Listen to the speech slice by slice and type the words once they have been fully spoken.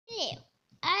Hello,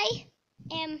 I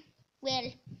am,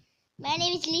 well, my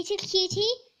name is Little Cutie,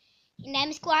 and I'm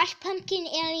a squash pumpkin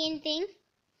alien thing,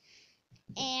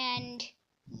 and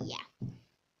yeah,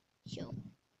 so,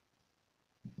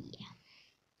 yeah.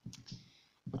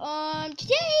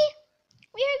 Today,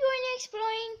 we are going to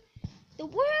exploring the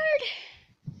world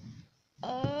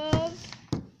of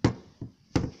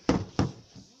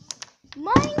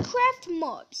Minecraft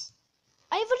mobs.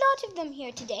 I have a lot of them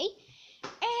here today,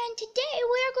 and today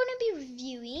we are going to be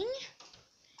reviewing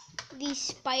the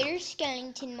spider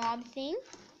skeleton mob thing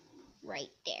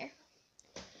right there.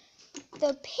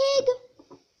 The pig,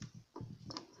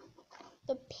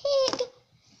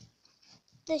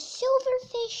 the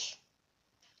silverfish,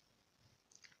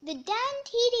 the Dan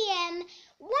TDM,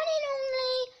 one and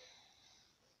only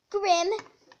Grim,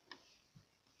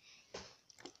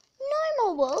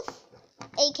 Normal Wolf,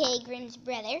 aka Grim's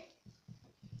brother,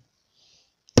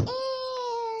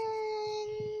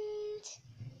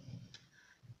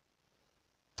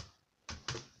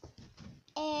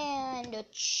 and a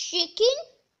chicken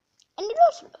and an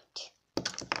ocelot.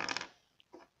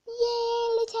 Yay,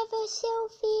 let's have a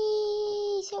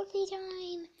selfie. Selfie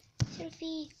time.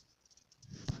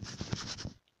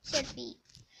 Selfie.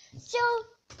 So,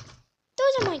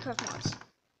 those are Minecraft mobs.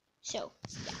 So,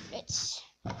 yeah, let's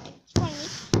spawn me.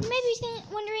 Maybe you're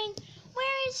wondering,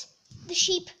 where is the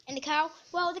sheep and the cow?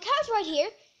 Well, the cow's right here,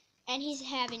 and he's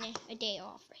having a day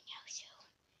off right now, so.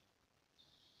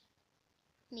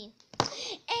 Me.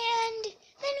 And then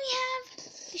we have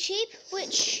the sheep,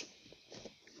 which,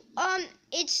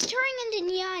 it's turning into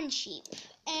neon sheep.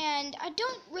 And I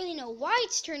don't really know why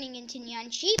it's turning into neon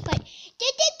sheep, but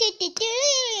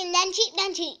neon sheep,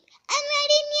 neon sheep. I'm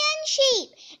riding neon sheep.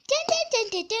 Dun dun dun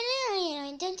dun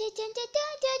dun dun dun dun dun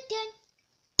dun dun.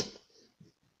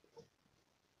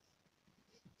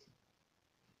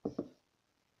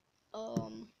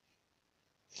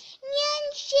 Neon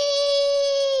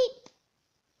sheep.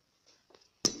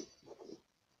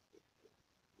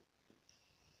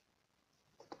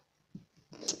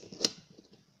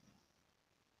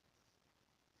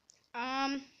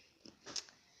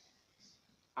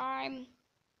 I'm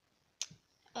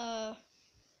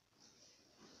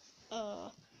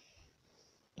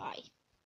bye.